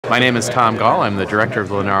My name is Tom Gall. I'm the director of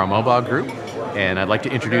the Linaro Mobile Group, and I'd like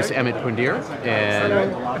to introduce Amit Pundir.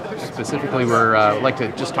 And specifically, we'd like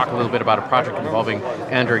to just talk a little bit about a project involving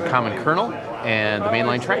Android Common Kernel and the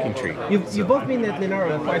Mainline Tracking Tree. You've both been at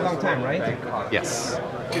Linaro for quite a long time, right? Yes.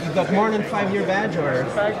 You've got more than a 5-year badge, or?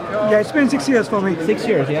 Yeah, it's been 6 years for me. 6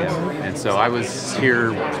 years, yeah. And so I was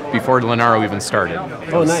here before Linaro even started.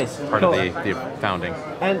 Oh, nice. Part of the founding.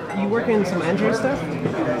 And you work in some Android stuff?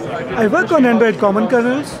 I work on Android Common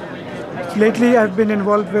Kernels. Lately, I've been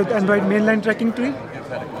involved with Android Mainline Tracking Tree.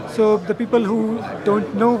 So the people who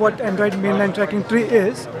don't know what Android Mainline Tracking Tree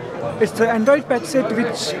is, it's the Android patch set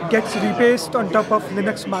which gets rebased on top of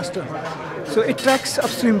Linux master. So it tracks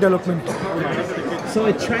upstream development. So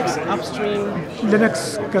it tracks upstream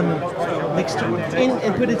Linux kernel.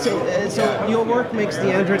 And put it so your work makes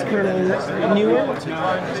the Android kernel newer,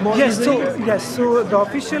 more easily? So the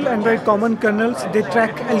official Android Common Kernels, they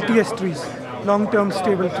track LTS trees, long-term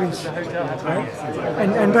stable trees. Right?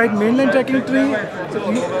 And Android Mainline Tracking Tree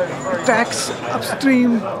tracks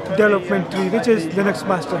upstream development tree, which is Linux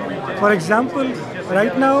master. For example,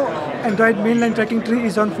 right now, Android Mainline Tracking Tree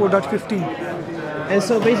is on 4.15. And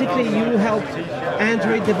so basically you help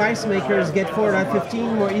Android device makers get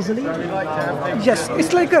 4.15 more easily? Yes,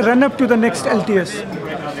 it's like a run-up to the next LTS.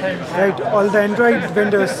 Right? All the Android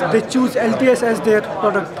vendors, they choose LTS as their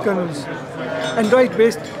product kernels.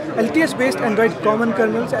 LTS-based Android Common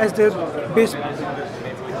Kernels as their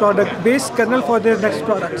base kernel for their next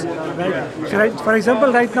products. Right? So for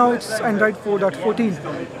example, right now it's Android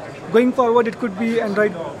 4.14. Going forward, it could be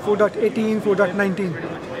Android 4.18,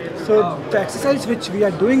 4.19. So the exercise which we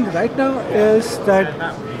are doing right now is that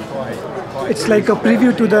it's like a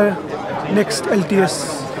preview to the next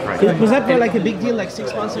LTS. Was that like a big deal like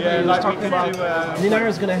 6 months ago? You were talking about Linaro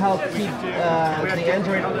is going to help keep the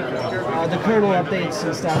Android, the kernel updates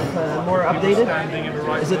and stuff more updated?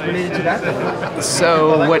 Is it related to that?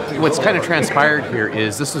 So what's kind of transpired here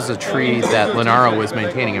is this is a tree that Linaro was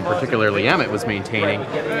maintaining, and particularly Amit was maintaining,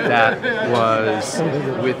 that was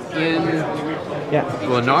within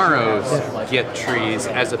Linaro's Git trees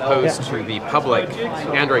as opposed to the public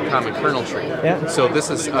Android Common Kernel tree. So this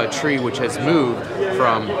is a tree which has moved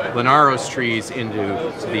from Linaro's trees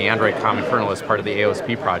into the Android Common Kernel as part of the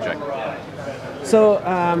AOSP project. So,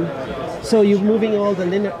 so you're moving all the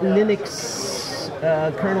Linux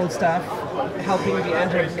kernel stuff, helping the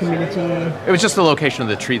Android community? It was just the location of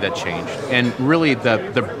the tree that changed. And really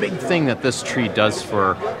the big thing that this tree does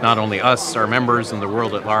for not only us, our members, and the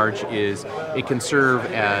world at large is it can serve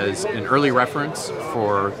as an early reference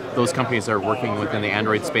for those companies that are working within the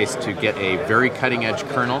Android space to get a very cutting edge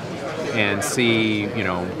kernel and see,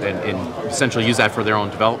 and essentially use that for their own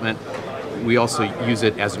development. We also use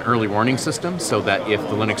it as an early warning system so that if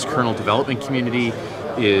the Linux kernel development community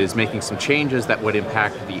is making some changes that would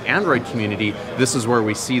impact the Android community, this is where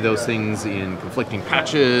we see those things in conflicting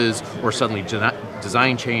patches or suddenly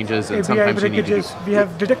design changes, and sometimes you need to we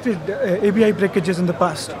have detected ABI breakages in the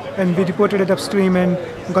past, and we reported it upstream and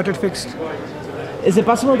got it fixed. Is it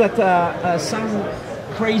possible that some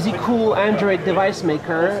crazy cool Android device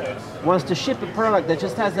maker wants to ship a product that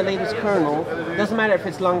just has the latest kernel, doesn't matter if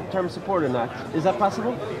it's long-term support or not? Is that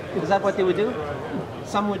possible? Is that what they would do?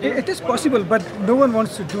 Some would do? It is possible, but no one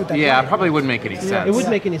wants to do that. Yeah, it probably wouldn't make any sense. It wouldn't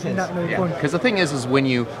make any sense. No, because the thing is when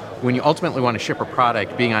you ultimately want to ship a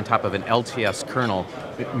product, being on top of an LTS kernel,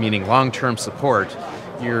 meaning long-term support,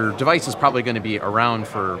 your device is probably going to be around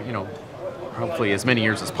for, hopefully as many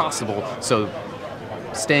years as possible. So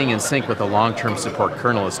staying in sync with a long-term support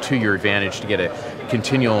kernel is to your advantage to get a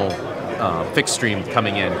continual fix stream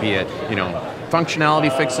coming in, be it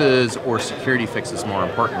functionality fixes or security fixes more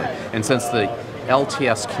importantly. And since the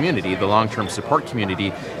LTS community, the long-term support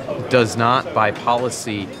community, does not by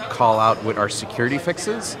policy call out what our security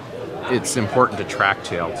fixes, it's important to track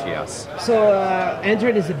to LTS. So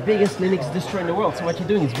Android is the biggest Linux distro in the world, so what you're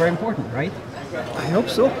doing is very important, right? I hope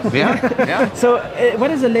so. Yeah. So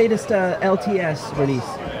what is the latest LTS release?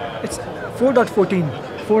 It's 4.14.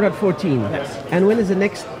 4.14. Yes. And when is the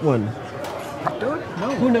next one?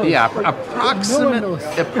 Who knows? Yeah, No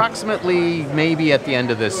approximately maybe at the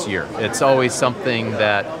end of this year. It's always something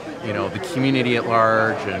that the community at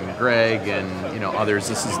large and Greg and others.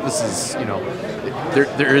 This is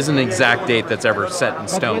there isn't an exact date that's ever set in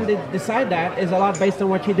stone. But when they decide that is a lot based on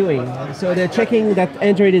what you're doing. So they're checking that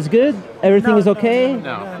Android is good, everything is okay.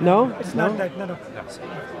 No, it's not that. No.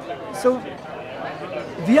 So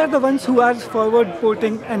we are the ones who are forward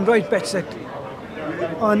porting Android patch set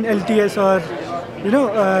on LTS or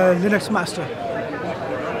Linux master.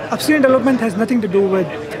 Upstream development has nothing to do with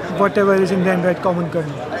whatever is in the Android Common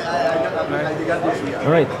Kernel.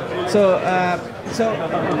 All right. So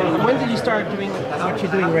when did you start doing what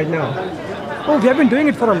you're doing right now? Oh, we have been doing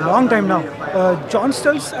it for a long time now. John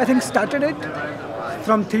Stultz, I think, started it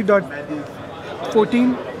from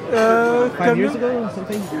 3.14. 5 years ago or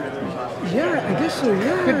something? Yeah, I guess so,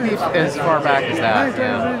 yeah. Could be as far back as that. Right,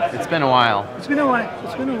 Yeah. right. It's been a while. It's been a while.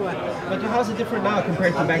 It's been a while. But how's it different now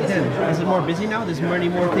compared to back then? Is it more busy now? There's many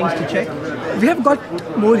more things to check? We have got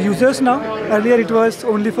more users now. Earlier it was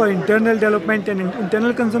only for internal development and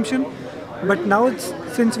internal consumption. But now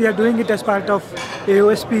since we are doing it as part of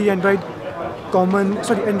AOSP, Android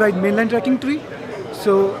Mainline Tracking Tree,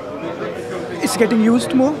 so it's getting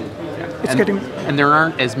used more. And there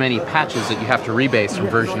aren't as many patches that you have to rebase from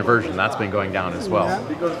version to version. That's been going down as well.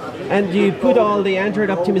 And do you put all the Android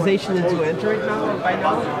optimization into Android now, by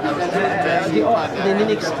now? The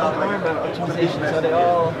Linux ARM optimizations, are they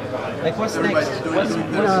all, like what's next?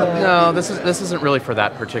 No, this isn't really for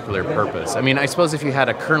that particular purpose. I mean, I suppose if you had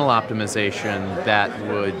a kernel optimization, that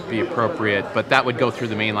would be appropriate, but that would go through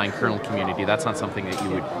the mainline kernel community. That's not something that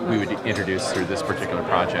we would introduce through this particular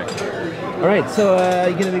project. All right, so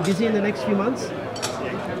you're going to be busy in the next few months?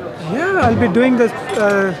 Yeah, I'll be doing this.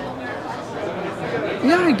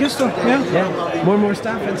 Yeah, I guess so. Yeah, more and more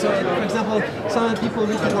stuff. And so, for example, some of the people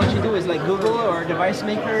looking at what you do is like Google or device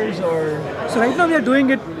makers or. So right now we are doing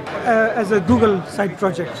it as a Google side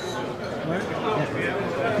project. Right?